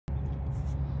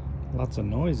Lots of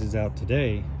noises out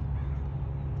today.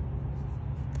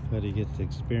 Puddy gets to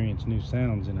experience new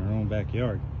sounds in her own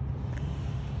backyard.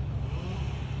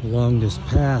 Along this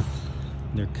path,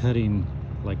 they're cutting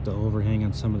like the overhang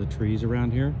on some of the trees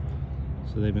around here.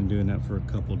 So they've been doing that for a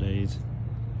couple days,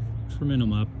 trimming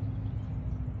them up.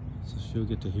 So she'll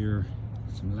get to hear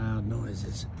some loud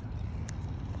noises.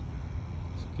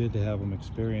 It's good to have them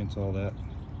experience all that.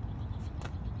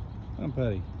 Come on,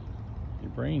 Puddy.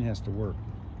 Your brain has to work.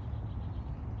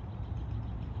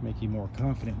 Make you more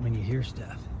confident when you hear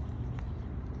stuff.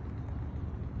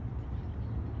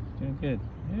 Doing good.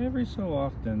 Every so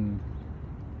often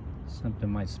something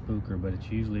might spook her, but it's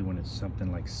usually when it's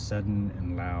something like sudden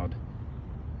and loud,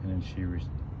 and then she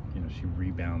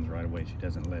rebounds right away. She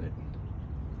doesn't let it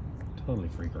totally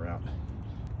freak her out.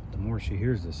 The more she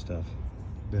hears this stuff,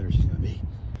 the better she's gonna be.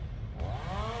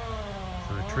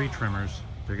 For the tree trimmers,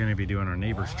 they're gonna be doing our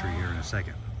neighbor's tree here in a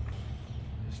second.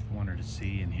 Just want her to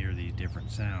see and hear these different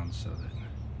sounds so that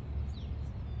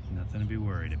nothing to be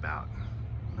worried about.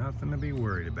 Nothing to be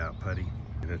worried about, Puddy.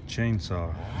 That chainsaw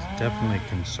is definitely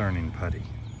concerning Puddy.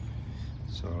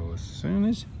 So as soon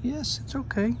as, yes, it's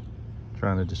okay.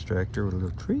 Trying to distract her with a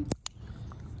little treat.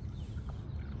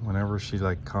 Whenever she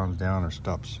like calms down or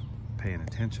stops paying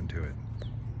attention to it,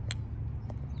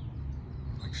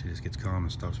 like she just gets calm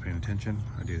and stops paying attention,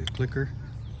 I do the clicker,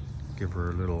 give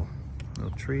her a little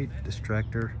treat,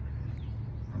 distract her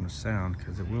from the sound,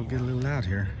 because it will get a little loud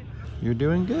here. You're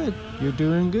doing good. You're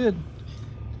doing good.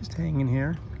 Just hang in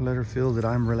here. Let her feel that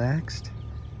I'm relaxed.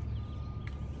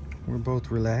 We're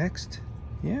both relaxed.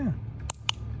 Yeah.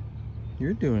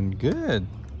 You're doing good.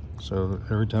 So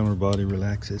every time her body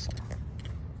relaxes,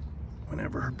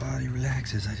 whenever her body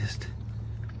relaxes, I just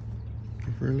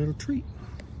give her a little treat.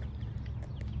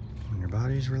 When your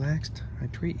body's relaxed, I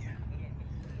treat you.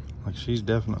 Like she's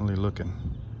definitely looking.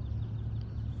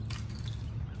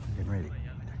 Getting ready.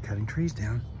 They're cutting trees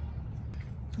down.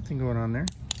 Nothing going on there.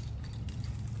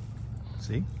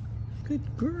 See? Good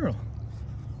girl.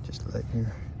 Just let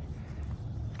her.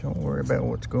 Don't worry about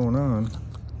what's going on.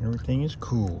 Everything is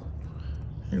cool.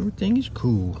 Everything is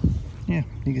cool. Yeah,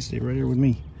 you can stay right here with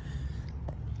me.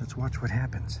 Let's watch what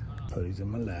happens. Puddy's in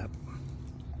my lap.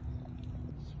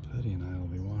 Puddy and I will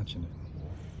be watching it.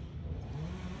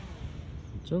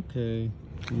 It's okay.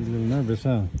 She's a little nervous,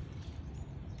 huh?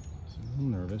 She's a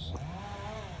little nervous.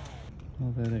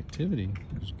 All that activity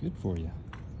is good for you.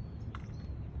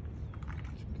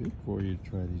 It's good for you to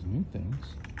try these new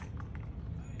things.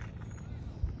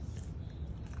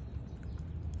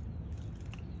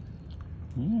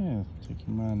 Yeah, take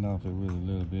your mind off it with a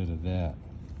little bit of that.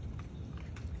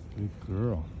 Good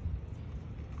girl.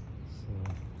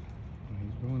 So,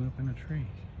 he's going up in a tree.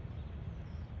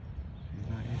 She's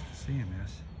not used to seeing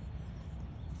this.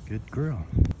 Good girl.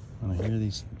 Want to hear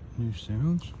these new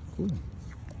sounds? Cool.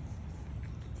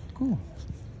 Cool.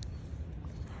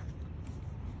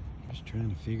 Just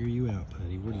trying to figure you out,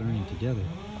 Puddy. We're learning together.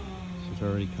 She's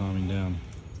already calming down.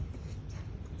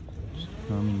 She's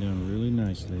calming down really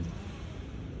nicely.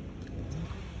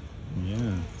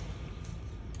 Yeah.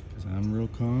 Because I'm real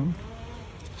calm.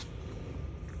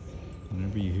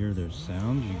 Whenever you hear those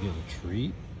sounds, you get a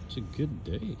treat. It's a good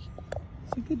day.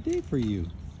 It's a good day for you.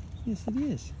 Yes, it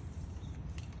is.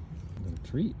 A little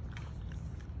treat.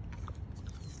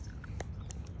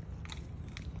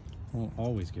 I won't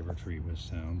always give her a treat with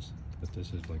sounds, but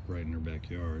this is like right in her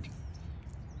backyard.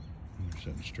 And there's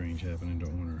something strange happening.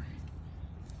 Don't want her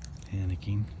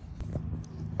panicking.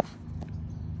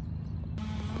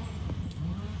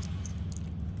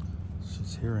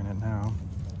 She's hearing it now.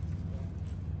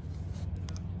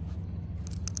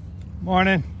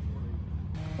 Morning.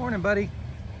 Morning, buddy.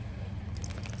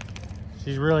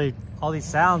 She's really, all these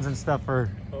sounds and stuff are...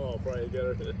 Oh, probably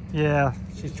got her. Yeah,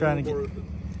 she's trying to get...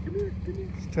 Come here, come here.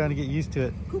 She's trying to get used to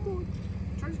it. Come on.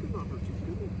 Try to come on,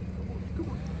 come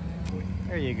on.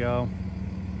 There you go.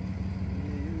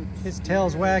 His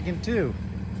tail's wagging too.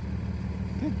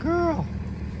 Good girl.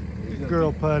 Good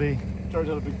girl, Puddy. Charlie's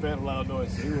not a big fan of loud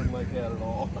noise, so he wouldn't like that at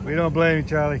all. We don't blame you,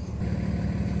 Charlie.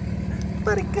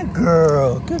 Buddy, good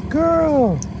girl. Good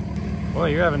girl.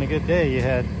 Boy, you're having a good day. You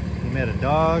met a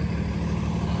dog.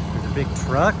 There's a big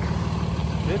truck.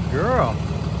 Good girl.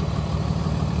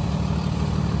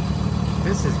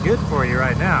 This is good for you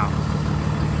right now.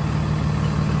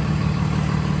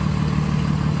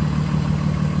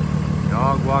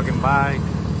 Dog walking by,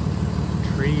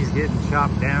 trees getting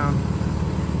chopped down.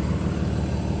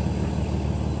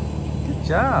 Good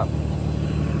job.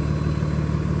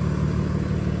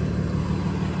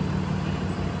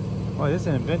 Boy, this is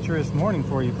an adventurous morning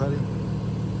for you, Puddy.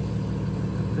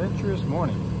 Adventurous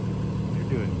morning. You're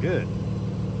doing good.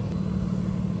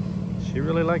 She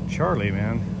really liked Charlie,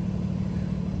 man.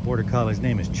 Border Collie's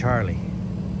name is Charlie.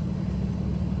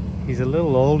 He's a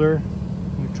little older.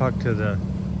 We talked to the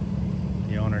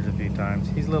owners a few times.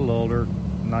 He's a little older,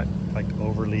 not like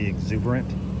overly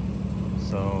exuberant.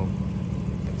 So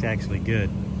it's actually good.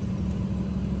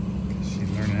 She's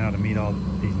learning how to meet all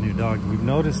these new dogs. We've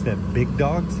noticed that big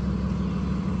dogs,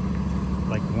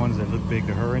 like ones that look big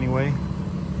to her anyway,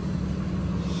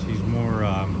 she's more,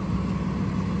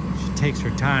 she takes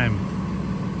her time.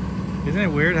 Isn't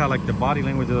it weird how like the body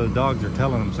language of the dogs are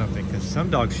telling them something? Because some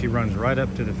dogs she runs right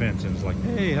up to the fence and is like,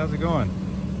 hey, how's it going?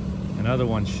 And other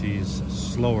ones she's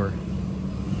slower.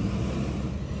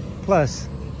 Plus,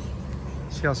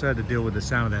 she also had to deal with the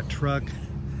sound of that truck,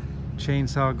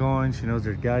 chainsaw going. She knows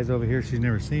there's guys over here she's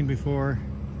never seen before.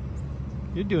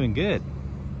 You're doing good.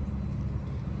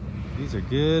 These are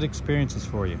good experiences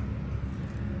for you.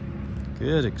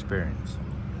 Good experience.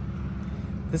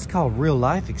 This is called real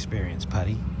life experience,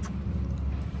 Puddy.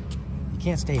 You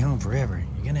can't stay home forever.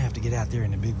 You're gonna have to get out there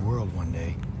in the big world one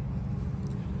day.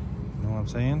 You know what I'm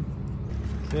saying?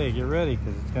 Okay, get ready,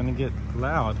 because it's gonna get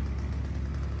loud.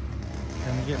 It's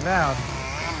gonna get loud.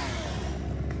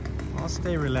 I'll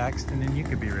stay relaxed, and then you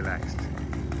can be relaxed.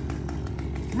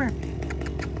 Come here.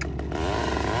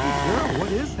 Hey, girl,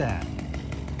 what is that?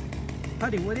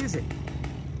 Puddy, what is it?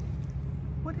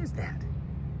 What is that?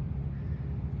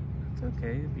 It's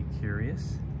okay to be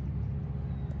curious.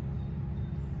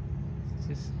 It's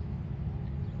just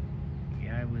a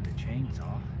guy with a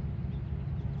chainsaw.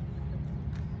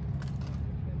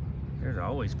 There's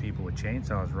always people with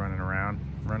chainsaws running around.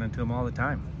 Run into them all the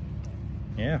time.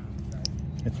 Yeah,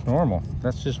 it's normal.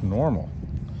 That's just normal.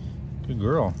 Good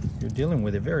girl. You're dealing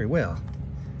with it very well.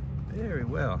 Very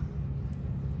well.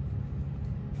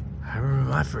 I remember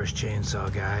my first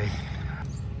chainsaw guy.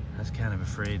 I was kind of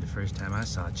afraid the first time I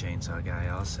saw a chainsaw guy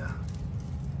also.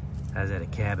 I was at a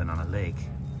cabin on a lake.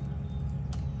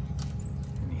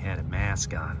 And he had a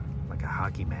mask on, like a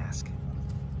hockey mask.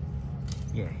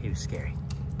 Yeah, he was scary.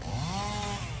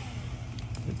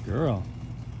 Good girl.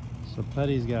 So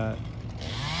Puddy's got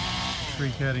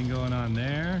tree cutting going on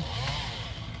there.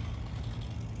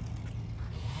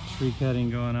 Tree cutting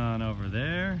going on over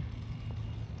there.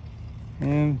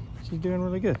 And she's doing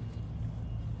really good.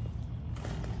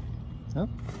 Oh,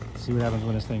 let's see what happens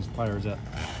when this thing fires up.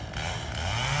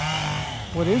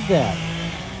 What is that?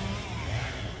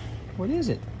 What is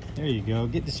it? There you go.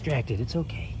 Get distracted. It's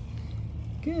okay.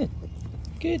 Good.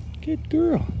 Good. Good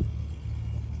girl.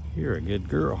 You're a good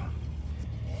girl.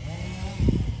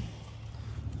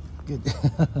 Good.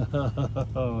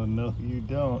 Oh, no, you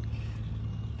don't.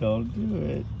 Don't do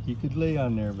it. You could lay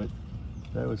on there, but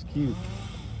that was cute.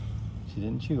 She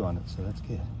didn't chew on it, so that's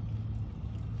good.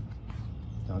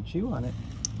 Don't chew on it.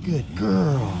 Good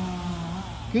girl.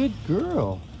 Good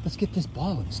girl. Let's get this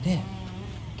ball instead.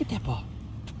 Get that ball.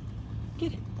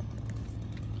 Get it.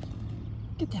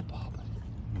 Get that ball,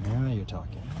 buddy. Now you're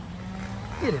talking.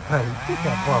 Get it, Puddy. Get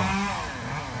that ball.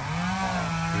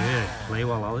 Good. Play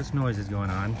while all this noise is going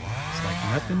on. It's like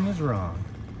nothing was wrong.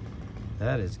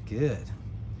 That is good.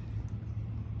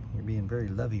 You're being very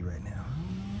lovey right now.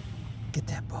 Get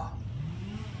that ball.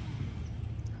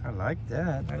 I like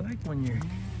that. I like when you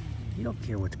don't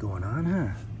care what's going on,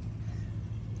 huh?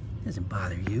 Doesn't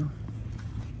bother you.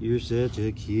 You're such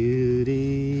a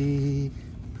cutie.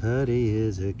 Puddy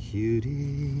is a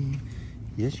cutie.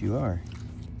 Yes, you are.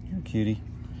 You're a cutie.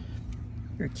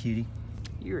 You're a cutie.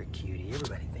 You're a cutie.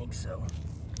 Everybody thinks so.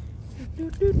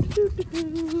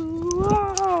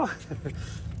 Whoa!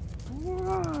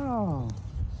 Whoa!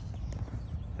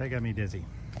 That got me dizzy.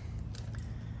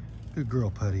 Good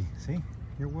girl, Puddy. See?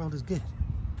 Your world is good.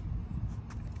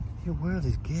 Your world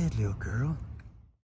is good, little girl.